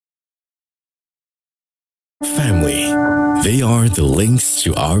Family. They are the links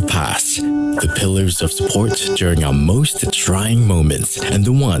to our past, the pillars of support during our most trying moments, and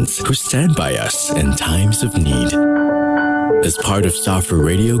the ones who stand by us in times of need. As part of SAFRA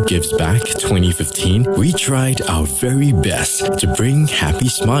Radio Gives Back 2015, we tried our very best to bring happy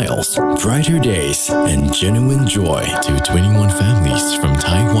smiles, brighter days, and genuine joy to 21 families from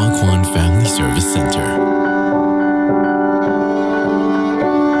Thye Kwan Family Service Center.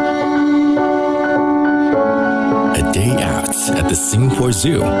 A day out at the Singapore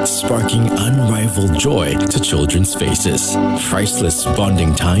Zoo, sparking unrivaled joy to children's faces. Priceless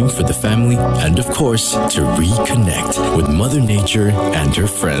bonding time for the family, and of course, to reconnect with Mother Nature and her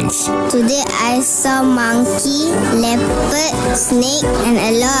friends. Today I saw monkey, leopard, snake, and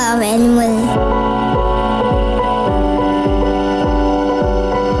a lot of animals.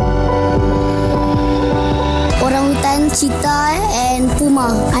 Orangutan, cheetah, and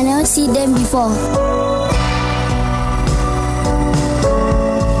puma. I never see them before.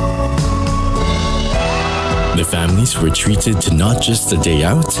 The families were treated to not just a day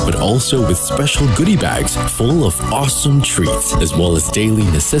out, but also with special goodie bags full of awesome treats, as well as daily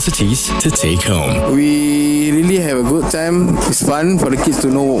necessities to take home. We really have a good time. It's fun for the kids to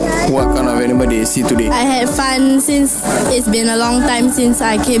know what kind of animal they see today. I had fun since it's been a long time since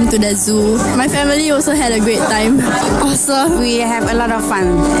I came to the zoo. My family also had a great time. Also, we have a lot of fun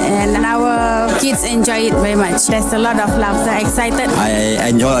and our kids enjoy it very much. There's a lot of laughter, excited. I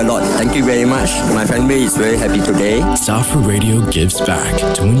enjoy a lot. Thank you very much. My family is very happy today. SAFRA Radio Gives Back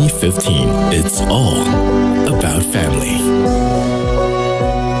 2015. It's all